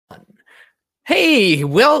Hey,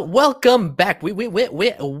 well, welcome back.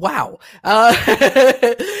 Wow.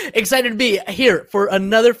 Excited to be here for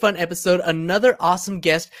another fun episode, another awesome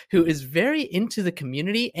guest who is very into the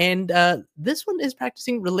community. And this one is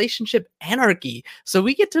practicing relationship anarchy. So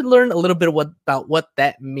we get to learn a little bit about what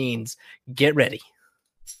that means. Get ready.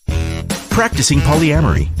 Practicing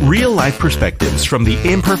polyamory, real-life perspectives from the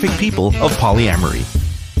imperfect people of polyamory.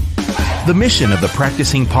 The mission of the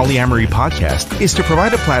Practicing Polyamory podcast is to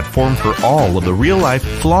provide a platform for all of the real-life,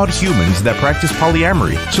 flawed humans that practice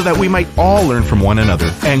polyamory so that we might all learn from one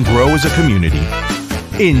another and grow as a community.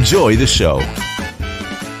 Enjoy the show.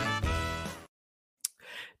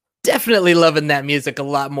 Definitely loving that music a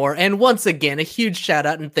lot more. And once again, a huge shout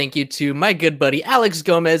out and thank you to my good buddy, Alex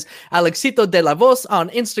Gomez, Alexito de la Voz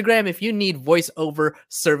on Instagram if you need voiceover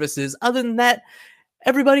services. Other than that,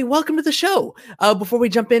 everybody, welcome to the show. Before we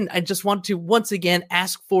jump in, I just want to once again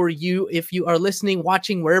ask for you, if you are listening,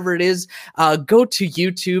 watching, wherever it is, go to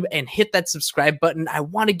YouTube and hit that subscribe button. I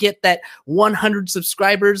want to get that 100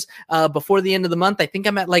 subscribers before the end of the month. I think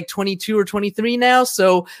I'm at like 22 or 23 now.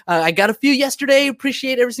 So I got a few yesterday.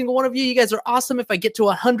 Appreciate every single one of you. You guys are awesome. If I get to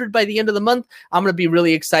 100 by the end of the month, I'm going to be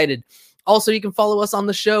really excited. Also, you can follow us on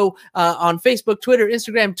the show on Facebook, Twitter,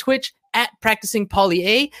 Instagram, Twitch, at Practicing Poly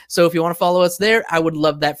A. So if you want to follow us there, I would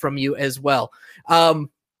love that from you as well.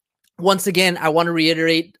 Once again, I want to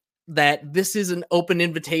reiterate that this is an open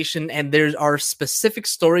invitation and there are specific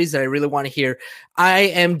stories that I really want to hear. I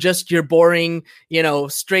am just your boring,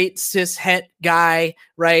 straight cis het guy,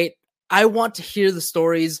 right? I want to hear the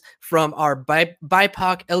stories from our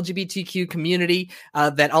BIPOC LGBTQ community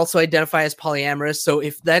that also identify as polyamorous. So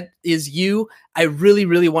if that is you, I really,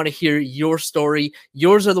 really want to hear your story.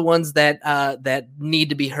 Yours are the ones that need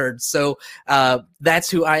to be heard. So that's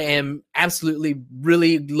who I am absolutely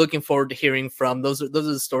really looking forward to hearing from. Those are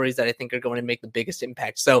the stories that I think are going to make the biggest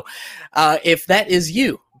impact. So if that is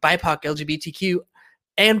you, BIPOC, LGBTQ,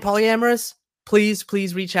 and polyamorous,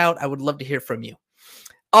 please reach out. I would love to hear from you.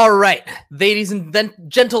 All right, ladies and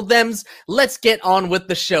gentle thems, let's get on with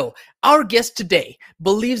the show. Our guest today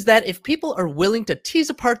believes that if people are willing to tease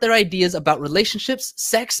apart their ideas about relationships,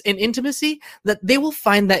 sex, and intimacy, that they will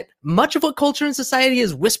find that much of what culture and society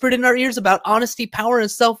is whispered in our ears about honesty, power, and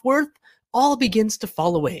self-worth all begins to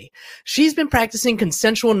fall away. She's been practicing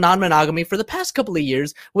consensual non-monogamy for the past couple of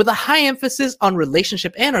years with a high emphasis on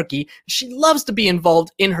relationship anarchy. She loves to be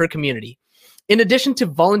involved in her community. In addition to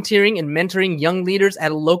volunteering and mentoring young leaders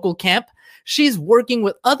at a local camp, she's working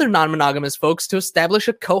with other non-monogamous folks to establish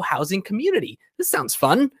a co-housing community. This sounds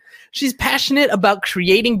fun. She's passionate about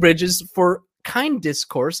creating bridges for kind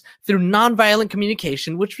discourse through nonviolent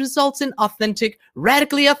communication, which results in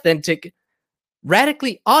radically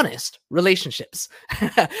honest relationships.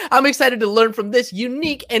 I'm excited to learn from this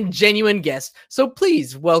unique and genuine guest. So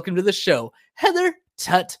please welcome to the show, Heather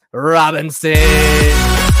Tut Robinson.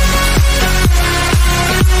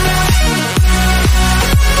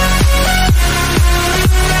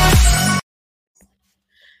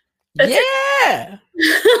 Yeah.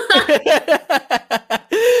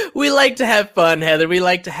 We like to have fun, Heather. We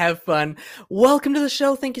like to have fun. Welcome to the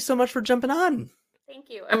show. Thank you so much for jumping on. Thank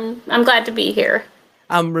you. I'm glad to be here.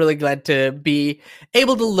 I'm really glad to be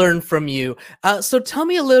able to learn from you. So tell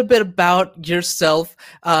me a little bit about yourself.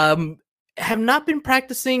 Have not been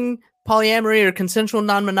practicing polyamory or consensual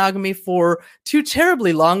non-monogamy for too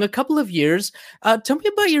terribly long, a couple of years. Tell me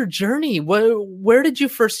about your journey. Where did you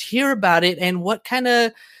first hear about it, and what kind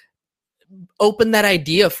of opened that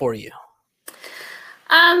idea for you?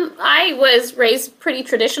 I was raised pretty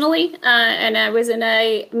traditionally, and I was in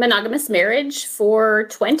a monogamous marriage for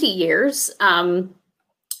 20 years.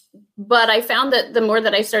 But I found that the more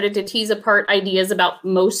that I started to tease apart ideas about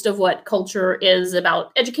most of what culture is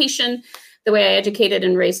about education, the way I educated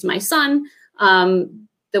and raised my son,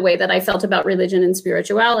 the way that I felt about religion and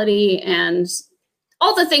spirituality, and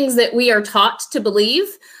all the things that we are taught to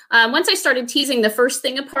believe. Once I started teasing the first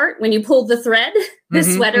thing apart, when you pull the thread,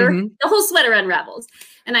 the whole sweater unravels.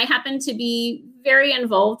 And I happen to be very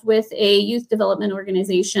involved with a youth development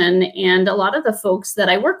organization. And a lot of the folks that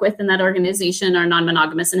I work with in that organization are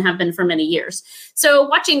non-monogamous and have been for many years. So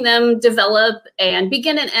watching them develop and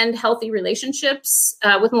begin and end healthy relationships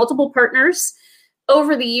with multiple partners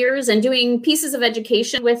over the years, and doing pieces of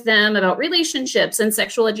education with them about relationships and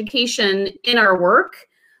sexual education in our work,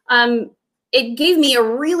 it gave me a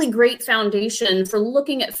really great foundation for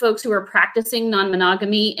looking at folks who are practicing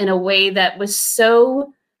non-monogamy in a way that was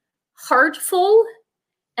so heartful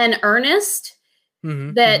and earnest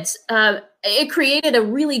that it created a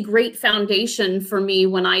really great foundation for me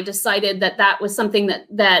when I decided that that was something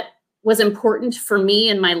that was important for me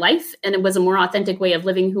in my life, and it was a more authentic way of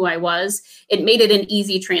living who I was, it made it an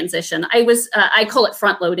easy transition. I call it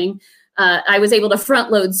front loading. I was able to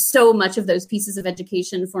front load so much of those pieces of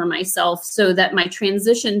education for myself so that my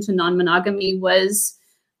transition to non-monogamy was,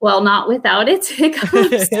 well, not without its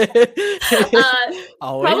hiccups.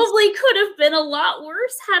 Probably could have been a lot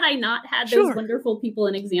worse had I not had those wonderful people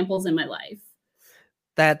and examples in my life.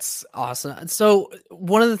 That's awesome. So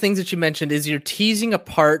one of the things that you mentioned is you're teasing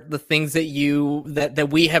apart the things that that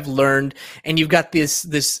we have learned, and you've got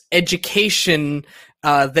this education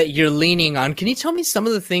that you're leaning on. Can you tell me some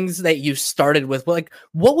of the things that you started with? Like,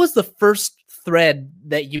 what was the first thread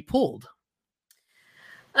that you pulled?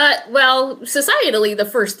 Well, societally, the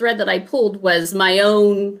first thread that I pulled was my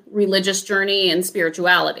own religious journey and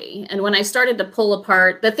spirituality. And when I started to pull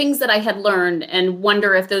apart the things that I had learned and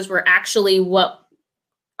wonder if those were actually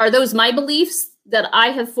are those my beliefs that I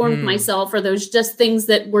have formed myself, or those just things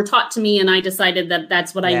that were taught to me and I decided that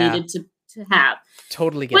that's what I needed to have.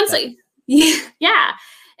 Totally get that. Yeah.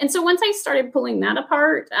 And so once I started pulling that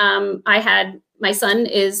apart, my son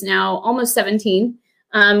is now almost 17.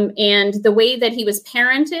 And the way that he was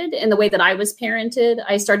parented and the way that I was parented,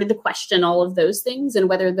 I started to question all of those things and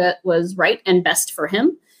whether that was right and best for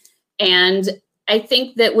him. And I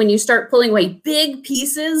think that when you start pulling away big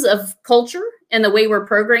pieces of culture and the way we're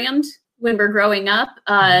programmed when we're growing up,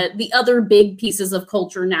 the other big pieces of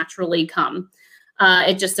culture naturally come.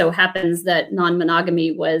 It just so happens that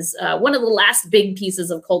non-monogamy was one of the last big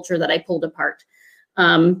pieces of culture that I pulled apart.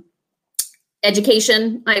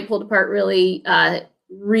 Education, I pulled apart really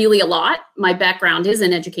a lot. My background is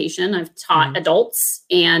in education. I've taught adults,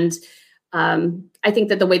 and I think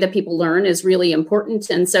that the way that people learn is really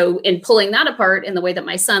important. And so in pulling that apart in the way that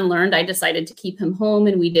my son learned, I decided to keep him home,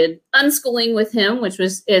 and we did unschooling with him, which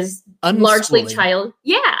is largely child.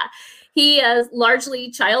 Yeah. He is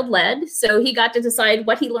largely child-led. So he got to decide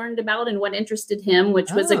what he learned about and what interested him,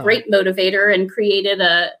 which was a great motivator, and created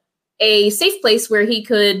a safe place where he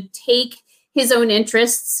could take his own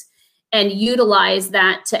interests and utilize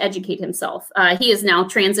that to educate himself. He is now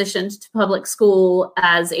transitioned to public school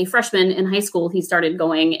as a freshman in high school. He started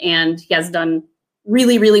going, and he has done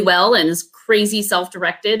really, really well, and is crazy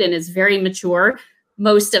self-directed and is very mature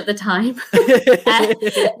most of the time.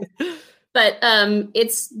 But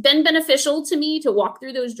it's been beneficial to me to walk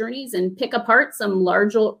through those journeys and pick apart some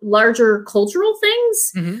larger cultural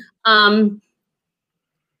things.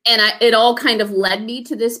 And it all kind of led me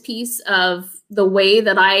to this piece of the way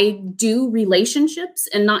that I do relationships,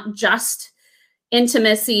 and not just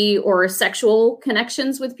intimacy or sexual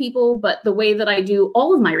connections with people, but the way that I do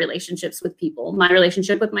all of my relationships with people, my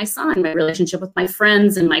relationship with my son, my relationship with my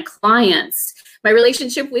friends and my clients, my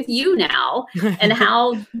relationship with you now, and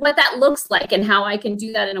what that looks like, and how I can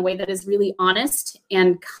do that in a way that is really honest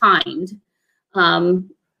and kind.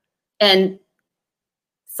 And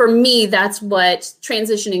for me, that's what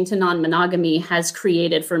transitioning to non-monogamy has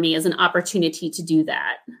created for me, as an opportunity to do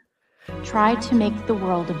that. Try to make the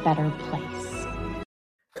world a better place.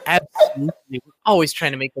 Absolutely. We're always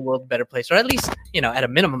trying to make the world a better place, or at least, at a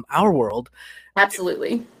minimum, our world.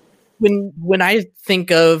 Absolutely. When I think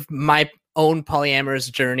of my own polyamorous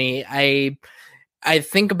journey, I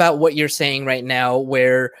think about what you're saying right now,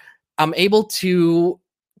 where I'm able to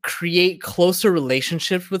create closer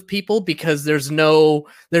relationships with people because there's no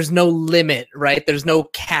limit, right? There's no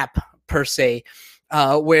cap per se.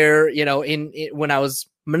 Where when I was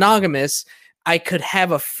monogamous, I could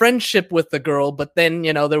have a friendship with the girl, but then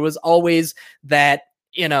there was always that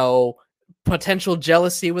potential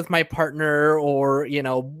jealousy with my partner, or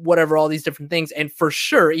whatever, all these different things. And for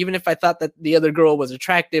sure, even if I thought that the other girl was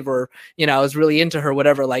attractive, or I was really into her,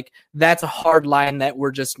 whatever, like, that's a hard line that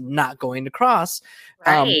we're just not going to cross.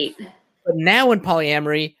 Right. But now in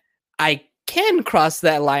polyamory, I can cross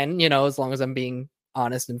that line, as long as I'm being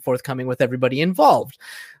honest and forthcoming with everybody involved.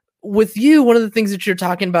 With you, one of the things that you're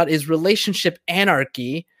talking about is relationship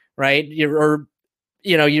anarchy, right? You're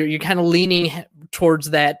kind of leaning towards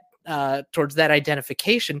that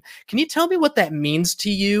identification. Can you tell me what that means to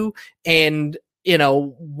you, and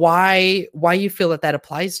why you feel that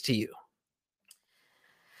applies to you?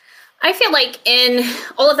 I feel like in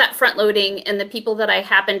all of that front loading and the people that I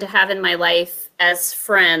happen to have in my life as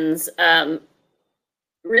friends,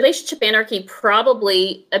 relationship anarchy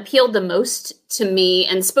probably appealed the most to me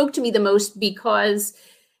and spoke to me the most, because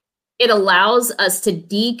it allows us to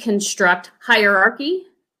deconstruct hierarchy.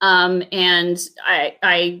 And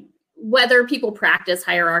I whether people practice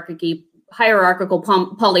hierarchical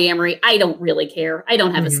polyamory, I don't really care. I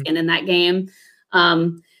don't have a skin in that game.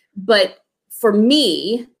 But for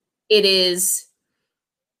me, it is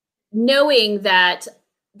knowing that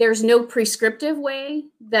there's no prescriptive way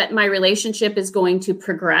that my relationship is going to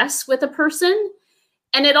progress with a person.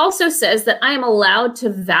 And it also says that I am allowed to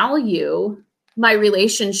value my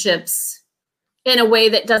relationships in a way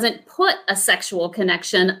that doesn't put a sexual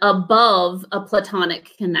connection above a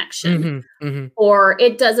platonic connection. Or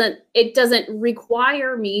it doesn't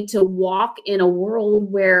require me to walk in a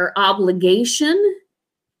world where obligation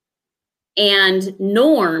and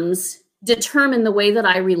norms determine the way that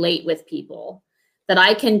I relate with people, that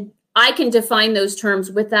I can define those terms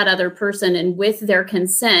with that other person and with their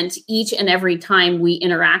consent each and every time we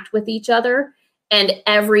interact with each other. And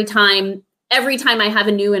every time I have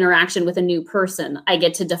a new interaction with a new person, I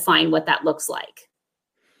get to define what that looks like.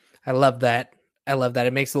 I love that.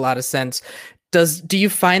 It makes a lot of sense. Do you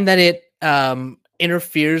find that it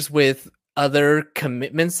interferes with other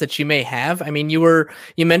commitments that you may have? I mean, you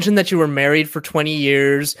mentioned that you were married for 20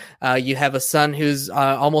 years. You have a son who's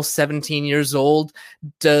almost 17 years old.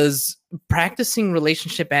 Does practicing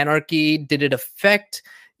relationship anarchy, did it affect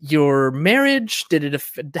your marriage?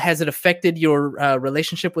 Has it affected your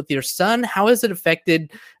relationship with your son? How has it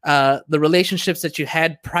affected the relationships that you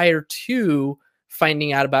had prior to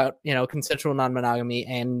finding out about, consensual non-monogamy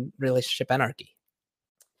and relationship anarchy?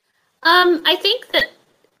 I think that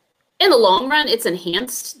in the long run, it's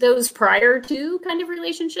enhanced those prior to kind of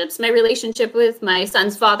relationships. My relationship with my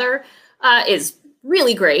son's father is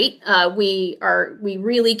really great. We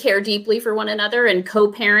really care deeply for one another and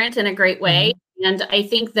co-parent in a great way. And I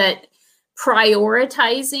think that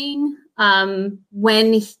prioritizing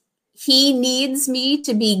when he needs me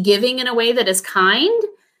to be giving in a way that is kind,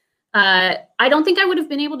 I don't think I would have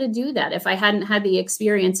been able to do that if I hadn't had the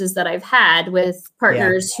experiences that I've had with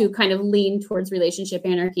partners who kind of lean towards relationship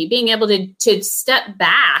anarchy. Being able to step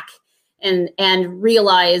back and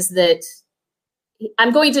realize that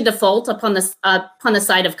I'm going to default upon the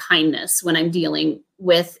side of kindness when I'm dealing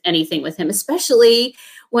with anything with him, especially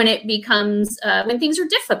when it becomes when things are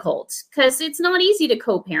difficult, because it's not easy to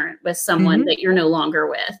co-parent with someone that you're no longer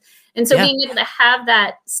with. And so being able to have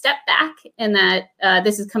that step back and that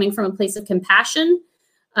this is coming from a place of compassion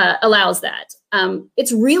allows that.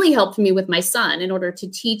 It's really helped me with my son in order to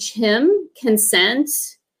teach him consent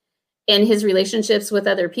in his relationships with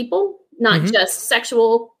other people, not just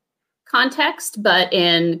sexual context, but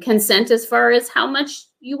in consent as far as how much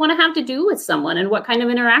you want to have to do with someone and what kind of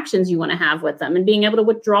interactions you want to have with them, and being able to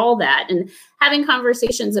withdraw that and having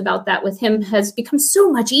conversations about that with him has become so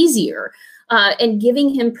much easier. And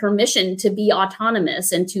giving him permission to be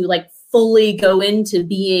autonomous and to like fully go into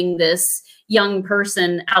being this young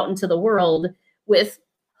person out into the world with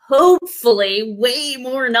hopefully way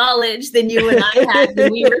more knowledge than you and I had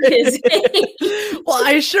when we were his age. Well,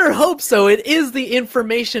 I sure hope so. It is the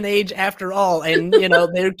information age after all. And,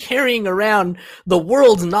 they're carrying around the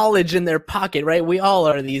world's knowledge in their pocket, right? We all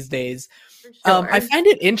are these days. Sure. I find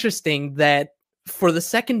it interesting that for the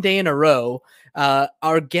second day in a row,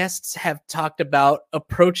 our guests have talked about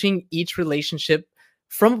approaching each relationship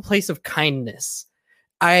from a place of kindness.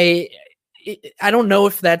 I don't know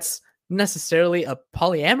if that's necessarily a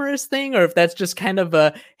polyamorous thing or if that's just kind of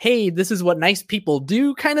a, hey, this is what nice people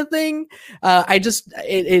do kind of thing.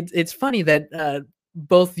 It's funny that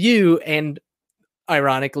both you and,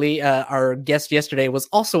 ironically, our guest yesterday was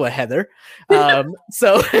also a Heather.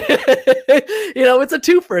 So, it's a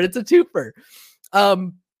twofer.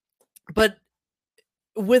 But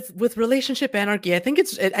with relationship anarchy, I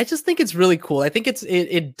just think it's really cool. I think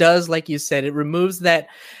it does, like you said, it removes that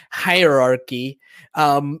hierarchy.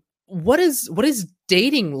 What is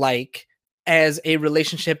dating like as a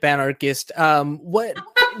relationship anarchist? What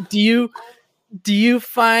do you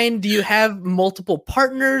find? Do you have multiple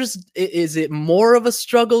partners? Is it more of a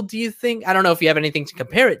struggle, do you think? I don't know if you have anything to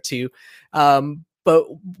compare it to, but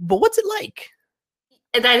what's it like?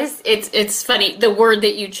 It's funny, the word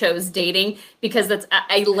that you chose, dating, because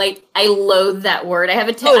I loathe that word. I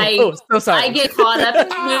have so sorry. I get caught up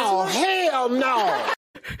in oh hell no.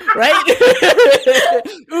 Right?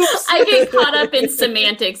 Oops. I get caught up in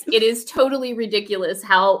semantics. It is totally ridiculous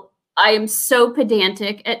how I am so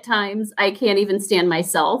pedantic at times. I can't even stand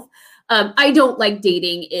myself. I don't like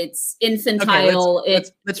dating. It's infantile. Okay,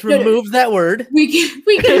 let's remove that word. We can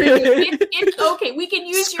remove it. It's okay. We can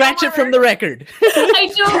use scratch it from the record.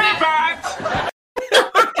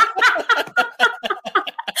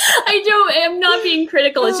 I'm not being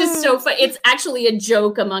critical. It's just so fun. It's actually a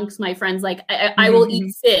joke amongst my friends. Like I will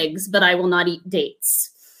eat figs, but I will not eat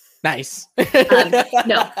dates. Nice.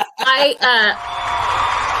 No,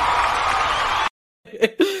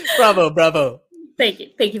 Bravo. Thank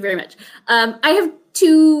you very much. I have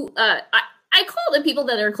two. I call the people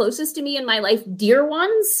that are closest to me in my life dear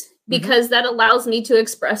ones, because that allows me to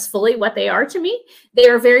express fully what they are to me. They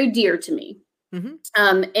are very dear to me.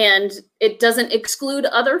 And it doesn't exclude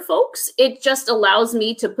other folks. It just allows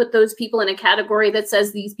me to put those people in a category that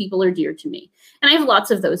says these people are dear to me. And I have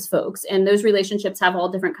lots of those folks, and those relationships have all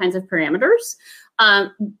different kinds of parameters.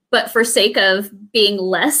 But for sake of being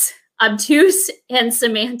less obtuse and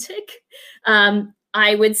semantic,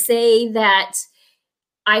 I would say that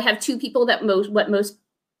I have two people that most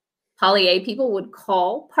poly A people would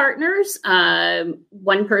call partners.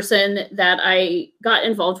 One person that I got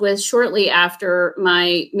involved with shortly after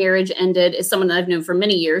my marriage ended is someone that I've known for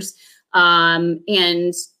many years.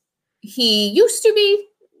 And he used to be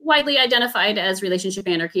widely identified as relationship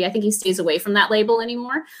anarchy. I think he stays away from that label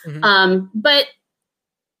anymore. But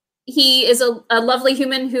he is a lovely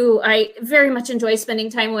human who I very much enjoy spending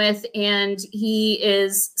time with. And he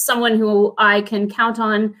is someone who I can count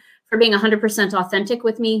on for being 100% authentic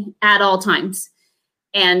with me at all times.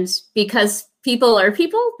 And because people are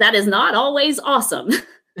people, that is not always awesome.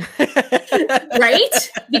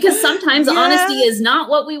 Right? Because sometimes honesty is not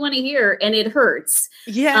what we want to hear, and it hurts.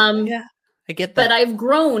 I get that. But I've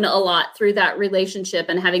grown a lot through that relationship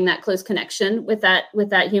and having that close connection with that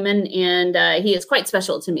human. And he is quite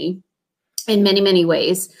special to me in many, many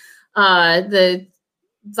ways. The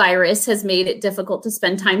virus has made it difficult to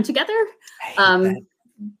spend time together.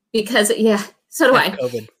 Because so do I.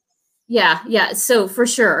 COVID. Yeah. So for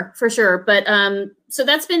sure. But so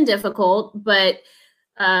that's been difficult. But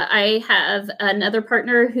I have another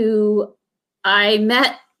partner who I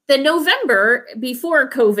met the November before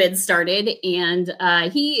COVID started, and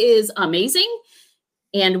he is amazing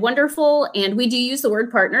and wonderful. And we do use the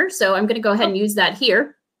word partner, so I'm going to go ahead and use that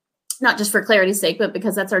here. Not just for clarity's sake, but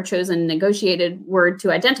because that's our chosen negotiated word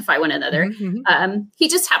to identify one another. He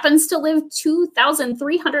just happens to live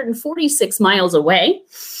 2,346 miles away.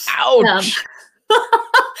 Ouch!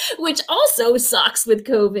 Which also sucks with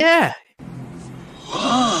COVID. Yeah.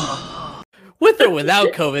 With or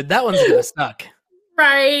without COVID, that one's gonna suck.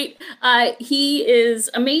 Right. He is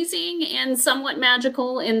amazing and somewhat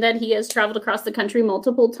magical in that he has traveled across the country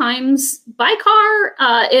multiple times by car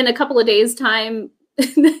in a couple of days' time.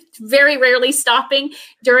 Very rarely stopping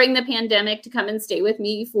during the pandemic to come and stay with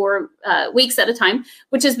me for weeks at a time,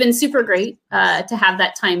 which has been super great to have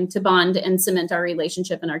that time to bond and cement our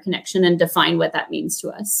relationship and our connection and define what that means to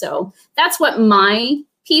us. So that's what my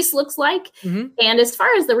piece looks like. And as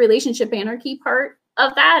far as the relationship anarchy part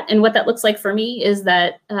of that and what that looks like for me is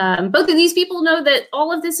that both of these people know that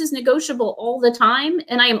all of this is negotiable all the time.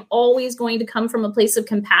 And I am always going to come from a place of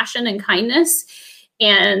compassion and kindness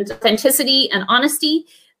and authenticity and honesty,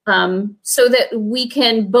 so that we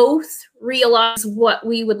can both realize what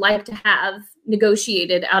we would like to have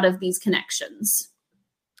negotiated out of these connections.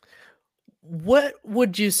 What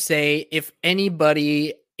would you say if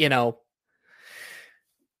anybody,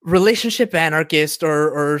 relationship anarchist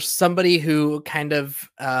or somebody who kind of,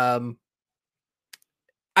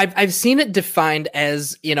 I've seen it defined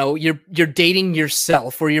as, you're dating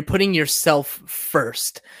yourself or you're putting yourself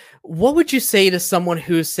first. What would you say to someone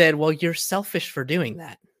who said, well, you're selfish for doing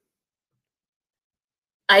that?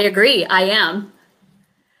 I agree. I am.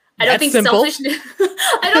 I don't think simple.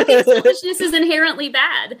 selfishness is inherently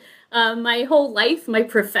bad. My whole life, my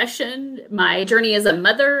profession, my journey as a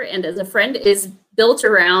mother and as a friend is built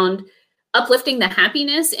around uplifting the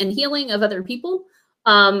happiness and healing of other people.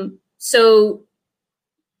 So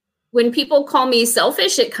when people call me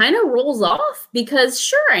selfish, it kind of rolls off because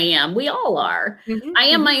sure I am. We all are. I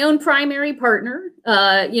am my own primary partner.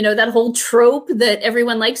 That whole trope that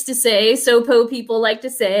everyone likes to say, SOPO people like to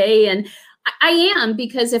say. And I am,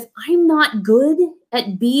 because if I'm not good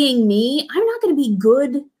at being me, I'm not going to be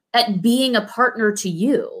good at being a partner to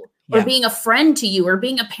you or being a friend to you or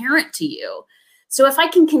being a parent to you. So if I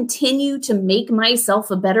can continue to make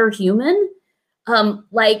myself a better human,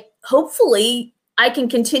 hopefully I can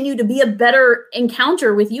continue to be a better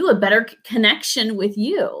encounter with you, a better connection with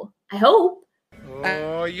you. I hope.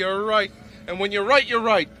 Oh, you're right. And when you're right, you're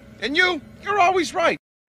right. And you're always right.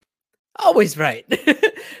 Always right.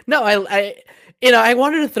 No, I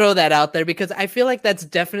wanted to throw that out there because I feel like that's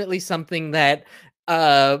definitely something that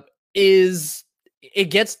it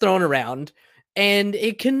gets thrown around and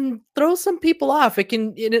it can throw some people off.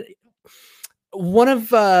 One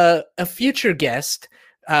of a future guest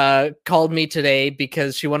called me today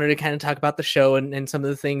because she wanted to kind of talk about the show and some of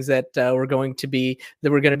the things that we're going to be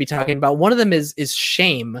talking about. One of them is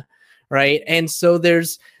shame, right? And so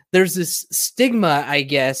there's this stigma, I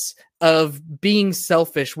guess, of being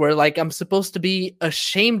selfish where like I'm supposed to be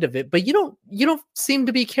ashamed of it, but you don't seem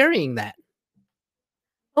to be carrying that.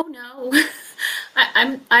 Oh no.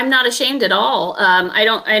 I'm not ashamed at all. I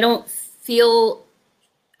don't feel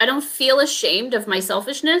ashamed of my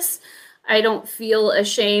selfishness. I don't feel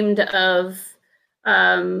ashamed of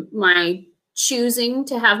my choosing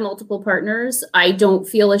to have multiple partners. I don't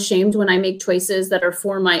feel ashamed when I make choices that are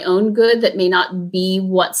for my own good that may not be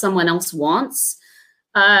what someone else wants.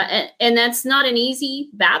 And that's not an easy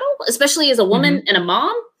battle, especially as a woman and a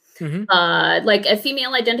mom. Like a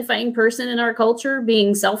female identifying person in our culture,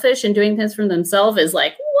 being selfish and doing things for themselves is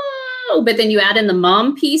like, whoa, but then you add in the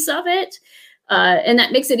mom piece of it. And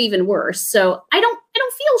that makes it even worse. So I don't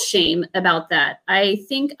feel shame about that. I'm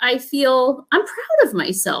proud of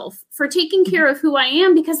myself for taking care of who I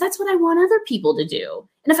am, because that's what I want other people to do.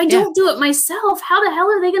 And if I don't do it myself, how the hell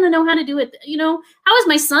are they going to know how to do it? You know, how is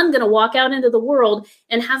my son going to walk out into the world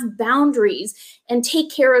and have boundaries and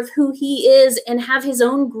take care of who he is and have his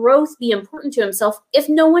own growth be important to himself if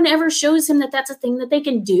no one ever shows him that that's a thing that they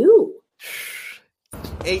can do?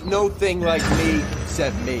 Ain't no thing like me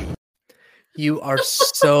except me. You are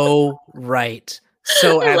so right.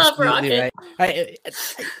 So absolutely right.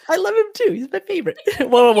 I love him too. He's my favorite.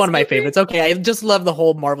 Well, one of my favorites. Okay, I just love the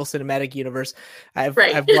whole Marvel Cinematic Universe. I've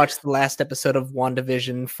watched the last episode of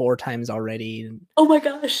WandaVision 4 times already. Oh my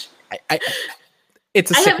gosh.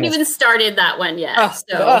 It's a I haven't even started that one yet.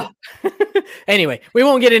 Anyway, we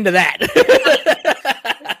won't get into that.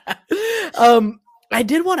 I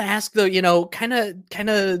did want to ask though, you know, kind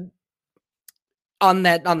of on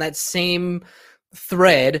that same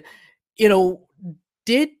thread, you know,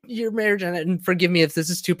 did your marriage, and forgive me if this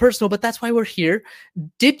is too personal, but that's why we're here.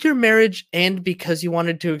 Did your marriage end because you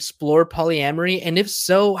wanted to explore polyamory? And if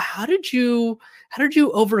so, how did you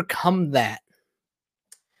overcome that?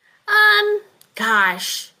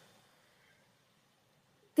 Gosh.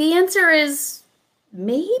 The answer is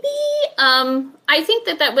maybe. I think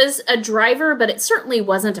that was a driver, but it certainly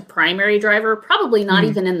wasn't a primary driver. Probably not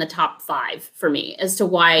even in the top 5 for me as to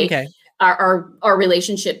why our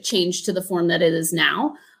relationship changed to the form that it is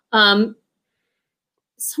now.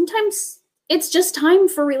 Sometimes it's just time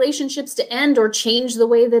for relationships to end or change the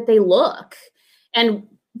way that they look. And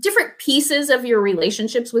different pieces of your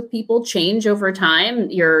relationships with people change over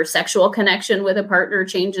time. Your sexual connection with a partner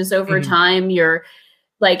changes over time. Your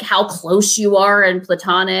like how close you are and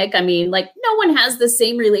platonic. I mean, like no one has the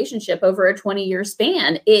same relationship over a 20-year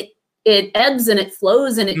span. It ebbs and it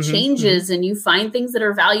flows and it changes and you find things that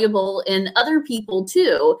are valuable in other people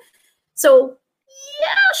too. So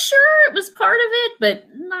yeah, sure, it was part of it, but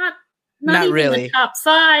not even really. The top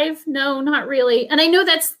 5. No, not really. And I know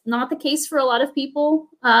that's not the case for a lot of people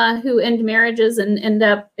who end marriages and end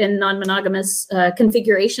up in non-monogamous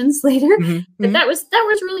configurations later. But that was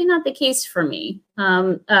really not the case for me.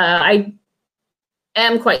 I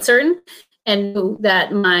am quite certain and know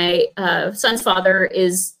that my son's father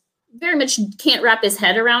is very much can't wrap his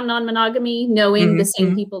head around non-monogamy, knowing the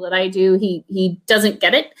same people that I do. He doesn't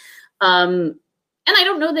get it. And I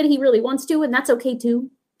don't know that he really wants to, and that's okay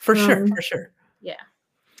too. For sure. Yeah.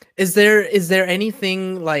 Is there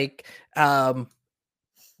anything like,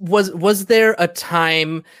 was there a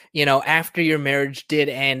time, you know, after your marriage did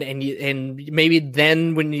end and maybe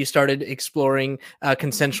then when you started exploring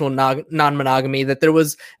consensual non-monogamy, that there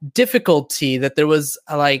was difficulty, that there was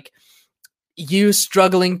like you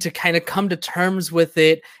struggling to kind of come to terms with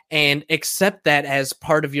it and accept that as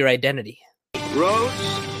part of your identity? Roads?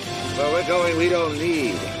 Where we're going, we don't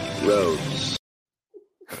need roads.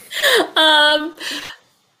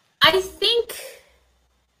 I think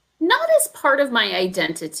not as part of my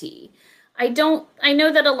identity. I know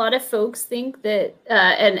that a lot of folks think that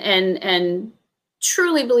and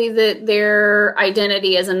truly believe that their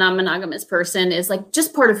identity as a non-monogamous person is like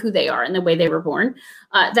just part of who they are and the way they were born.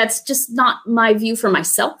 That's just not my view for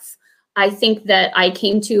myself. I think that I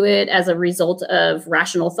came to it as a result of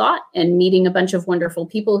rational thought and meeting a bunch of wonderful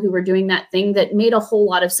people who were doing that thing that made a whole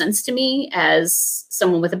lot of sense to me as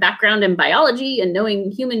someone with a background in biology and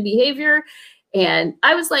knowing human behavior. And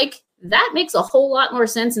I was like, that makes a whole lot more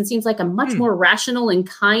sense and seems like a much more rational and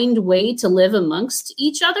kind way to live amongst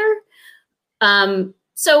each other.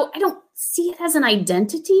 So I don't see it as an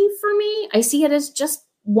identity for me. I see it as just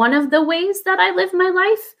one of the ways that I live my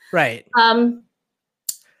life. Right.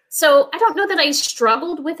 So I don't know that I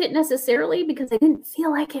struggled with it necessarily because I didn't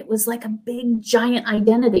feel like it was like a big giant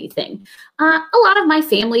identity thing. A lot of my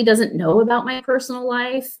family doesn't know about my personal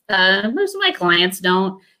life. Most of my clients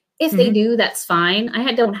don't. If they do, that's fine.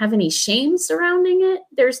 I don't have any shame surrounding it.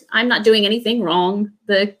 I'm not doing anything wrong.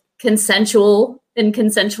 The consensual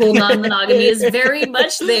non-monogamy is very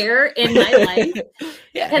much there in my life.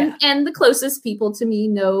 And the closest people to me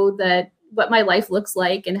know that what my life looks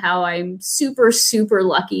like and how I'm super, super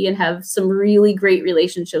lucky and have some really great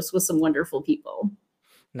relationships with some wonderful people.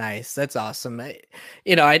 Nice. That's awesome.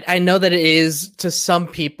 I know that it is to some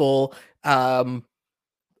people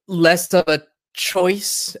less of a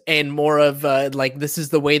choice and more of like, this is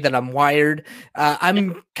the way that I'm wired.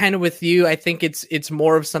 I'm kind of with you. I think it's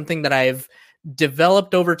more of something that I've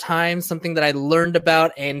developed over time, something that I learned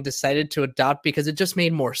about and decided to adopt because it just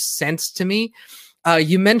made more sense to me.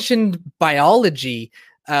 You mentioned biology,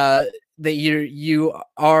 that you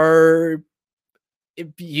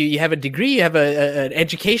have a degree, you have an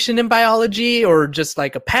education in biology, or just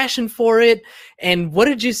like a passion for it. And what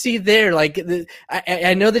did you see there? Like,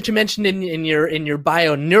 I know that you mentioned in your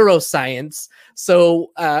bio neuroscience.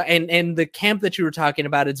 So, and the camp that you were talking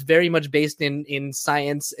about, it's very much based in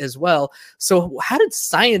science as well. So how did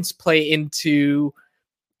science play into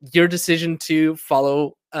your decision to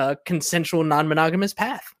follow a consensual non-monogamous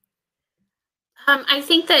path? I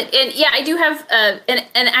think that, and yeah, I do have an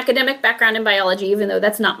academic background in biology, even though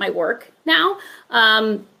that's not my work now.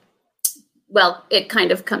 Well, it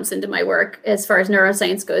kind of comes into my work as far as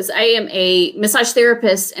neuroscience goes. I am a massage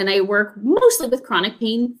therapist, and I work mostly with chronic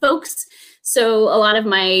pain folks. So a lot of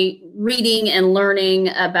my reading and learning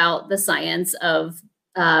about the science of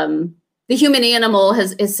the human animal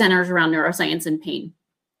is centered around neuroscience and pain,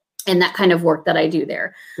 and that kind of work that I do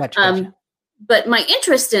there. Gotcha. But my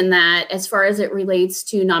interest in that, as far as it relates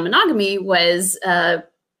to non-monogamy, was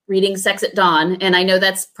reading Sex at Dawn. And I know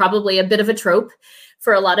that's probably a bit of a trope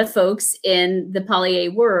for a lot of folks in the poly-A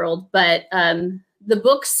world, but the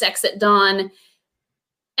book Sex at Dawn,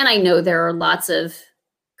 and I know there are lots of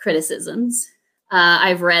criticisms.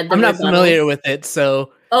 I've read the I'm not familiar with it,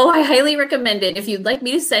 so... Oh, I highly recommend it. If you'd like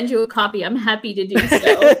me to send you a copy, I'm happy to do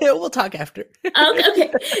so. We'll talk after. Okay.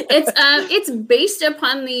 It's based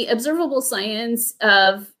upon the observable science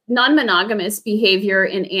of non-monogamous behavior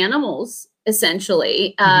in animals,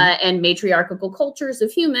 essentially, and matriarchal cultures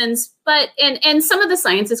of humans. But and some of the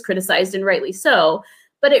science is criticized, and rightly so.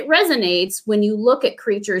 But it resonates when you look at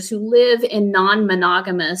creatures who live in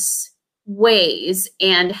non-monogamous ways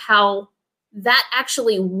and how that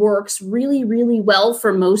actually works really, really well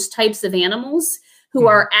for most types of animals who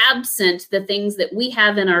are absent the things that we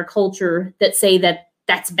have in our culture that say that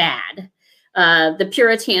that's bad. The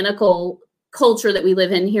puritanical culture that we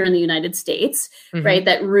live in here in the United States, right?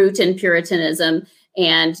 That root in Puritanism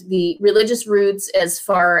and the religious roots as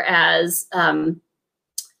far as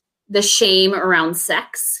the shame around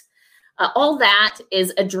sex. All that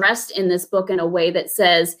is addressed in this book in a way that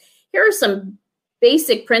says, here are some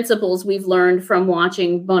basic principles we've learned from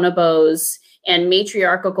watching bonobos and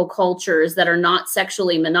matriarchal cultures that are not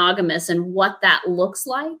sexually monogamous and what that looks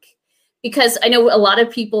like. Because I know a lot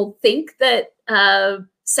of people think that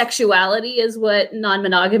sexuality is what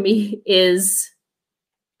non-monogamy is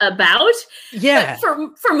about. Yeah.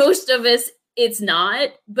 But for most of us, it's not.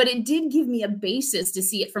 But it did give me a basis to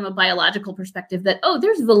see it from a biological perspective that, oh,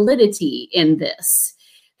 there's validity in this.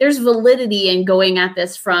 There's validity in going at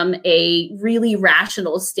this from a really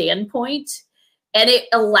rational standpoint. And it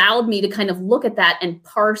allowed me to kind of look at that and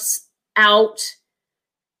parse out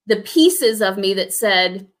the pieces of me that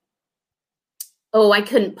said, oh, I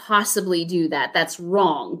couldn't possibly do that. That's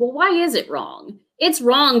wrong. Well, why is it wrong? It's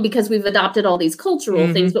wrong because we've adopted all these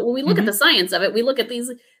cultural things. But when we look at the science of it, we look at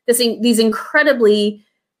these incredibly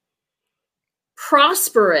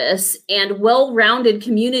prosperous and well-rounded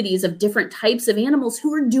communities of different types of animals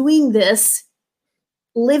who are doing this,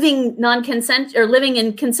 living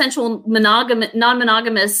in consensual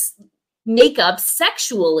non-monogamous makeup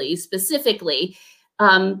sexually, specifically,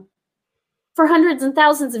 for hundreds and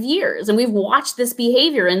thousands of years. And we've watched this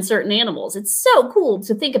behavior in certain animals. It's so cool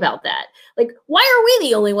to think about that. Like, why are we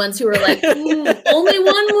the only ones who are like, only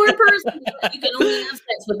one more person? You can only have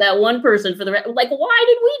sex with that one person for the rest. Like, why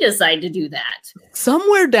did we decide to do that?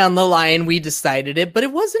 Somewhere down the line, we decided it, but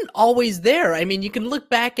it wasn't always there. I mean, you can look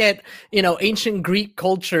back at, ancient Greek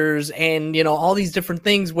cultures and, all these different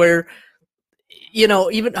things where,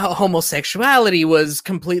 even homosexuality was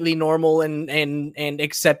completely normal and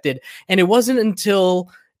accepted. And it wasn't until,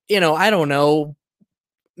 I don't know,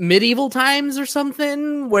 medieval times or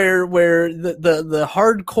something where the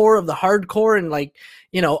hardcore of the hardcore and like,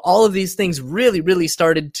 all of these things really, really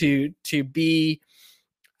started to be,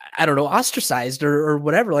 I don't know, ostracized or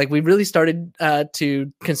whatever. Like we really started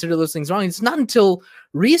to consider those things wrong. It's not until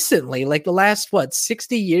recently, like the last,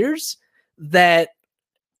 60 years that,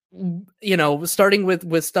 starting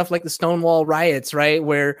with stuff like the Stonewall riots, right?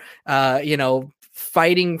 Where,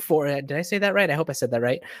 fighting for, did I say that right? I hope I said that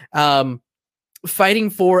right. Fighting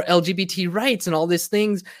for LGBT rights and all these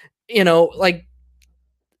things, like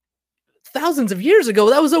thousands of years ago,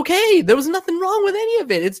 that was okay. There was nothing wrong with any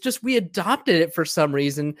of it. It's just we adopted it for some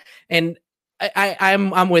reason. And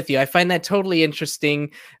I'm with you. I find that totally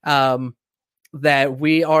interesting, that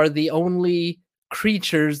we are the only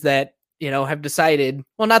creatures that, have decided,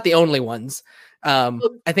 well, not the only ones.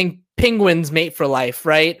 I think penguins mate for life,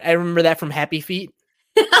 right? I remember that from Happy Feet.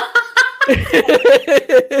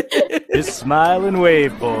 Just smile and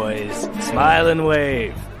wave, boys. Smile and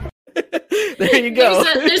wave. There you go.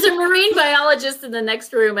 There's a marine biologist in the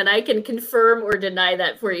next room, and I can confirm or deny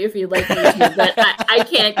that for you if you'd like me to, but I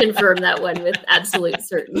can't confirm that one with absolute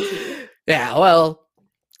certainty. Yeah, well,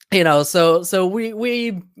 so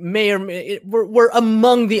we may or may, we're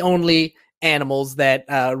among the only animals that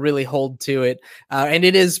really hold to it, and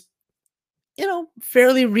it is,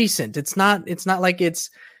 fairly recent. It's not like it's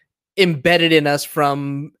embedded in us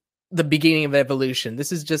from the beginning of evolution.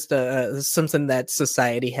 This is just something that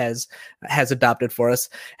society has adopted for us.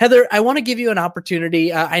 Heather, I want to give you an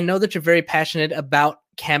opportunity. I know that you're very passionate about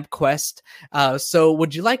Camp Quest. So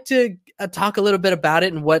would you like to talk a little bit about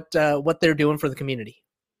it and what they're doing for the community?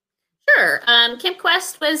 Sure. Camp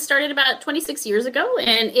Quest was started about 26 years ago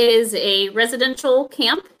and is a residential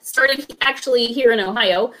camp. Started actually here in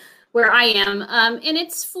Ohio, where I am. And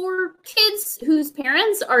it's for kids whose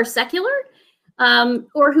parents are secular,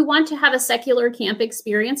 or who want to have a secular camp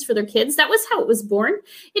experience for their kids. That was how it was born.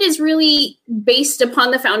 It is really based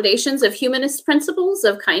upon the foundations of humanist principles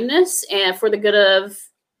of kindness and for the good of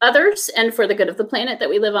others and for the good of the planet that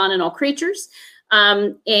we live on and all creatures.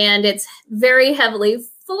 And it's very heavily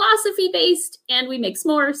philosophy-based, and we make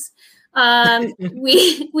s'mores.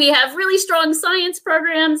 We have really strong science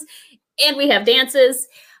programs, and we have dances.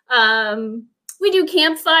 We do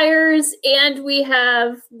campfires, and we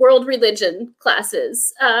have world religion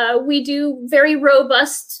classes. We do very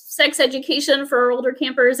robust sex education for our older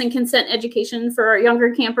campers and consent education for our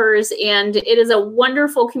younger campers. And it is a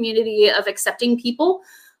wonderful community of accepting people.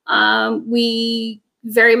 We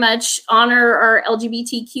very much honor our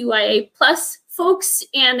LGBTQIA+ folks,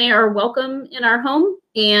 and they are welcome in our home.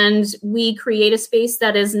 And we create a space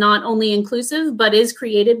that is not only inclusive, but is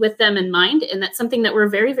created with them in mind. And that's something that we're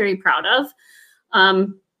very, very proud of.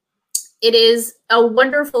 It is a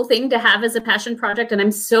wonderful thing to have as a passion project, and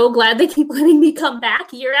I'm so glad they keep letting me come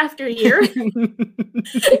back year after year.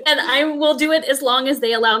 And I will do it as long as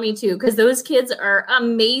they allow me to, because those kids are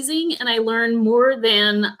amazing, and I learn more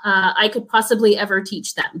than I could possibly ever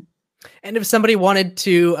teach them. And if somebody wanted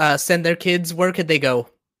to send their kids, where could they go?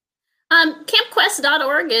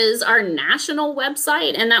 Campquest.org is our national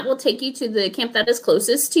website, and that will take you to the camp that is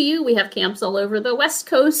closest to you. We have camps all over the West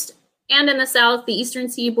Coast and in the South, the Eastern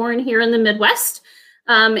Seaboard, here in the Midwest.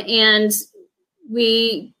 And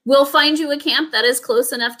we will find you a camp that is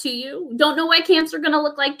close enough to you. Don't know what camps are going to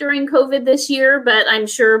look like during COVID this year, but I'm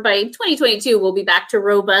sure by 2022, we'll be back to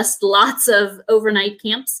robust, lots of overnight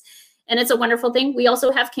camps. And it's a wonderful thing. We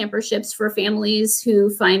also have camperships for families who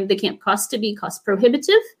find the camp cost to be cost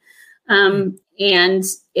prohibitive. And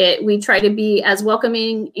we try to be as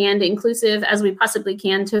welcoming and inclusive as we possibly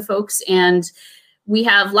can to folks. And we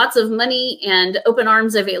have lots of money and open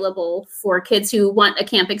arms available for kids who want a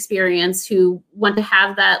camp experience, who want to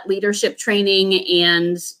have that leadership training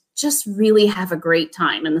and just really have a great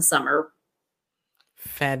time in the summer.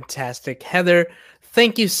 Fantastic. Heather,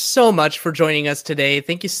 thank you so much for joining us today.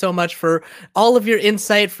 Thank you so much for all of your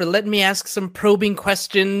insight, for letting me ask some probing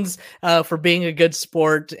questions, for being a good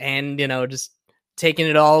sport, and, just taking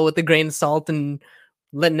it all with a grain of salt and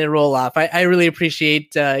letting it roll off. I really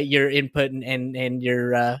appreciate your input and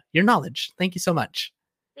your knowledge. Thank you so much.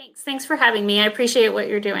 Thanks for having me. I appreciate what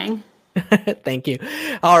you're doing. Thank you.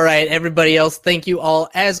 All right, everybody else, thank you all.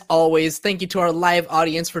 As always, thank you to our live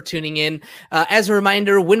audience for tuning in. As a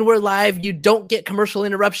reminder, when we're live, you don't get commercial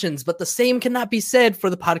interruptions, but the same cannot be said for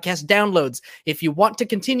the podcast downloads. If you want to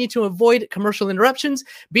continue to avoid commercial interruptions,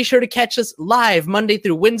 be sure to catch us live Monday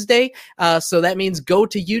through Wednesday. So that means go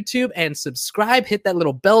to YouTube and subscribe, hit that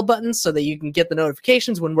little bell button so that you can get the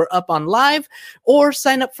notifications when we're up on live, or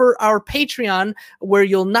sign up for our Patreon, where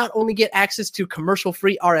you'll not only get access to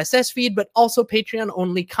commercial-free RSS feed, but also Patreon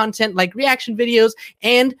only content like reaction videos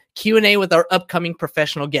and Q&A with our upcoming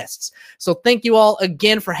professional guests. So thank you all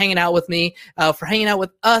again for hanging out with me, for hanging out with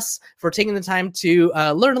us, for taking the time to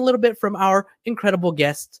learn a little bit from our incredible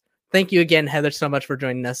guests. Thank you again, Heather, so much for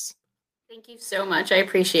joining us. Thank you so much. I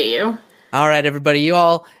appreciate you. All right, everybody, you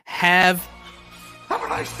all have a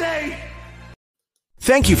nice day.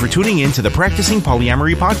 Thank you for tuning in to the Practicing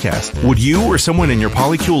Polyamory podcast. Would you or someone in your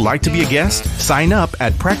polycule like to be a guest? Sign up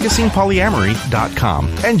at practicingpolyamory.com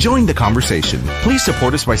and join the conversation. Please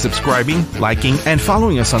support us by subscribing, liking, and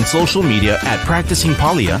following us on social media at Practicing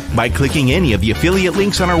Polya by clicking any of the affiliate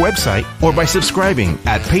links on our website or by subscribing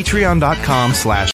at patreon.com/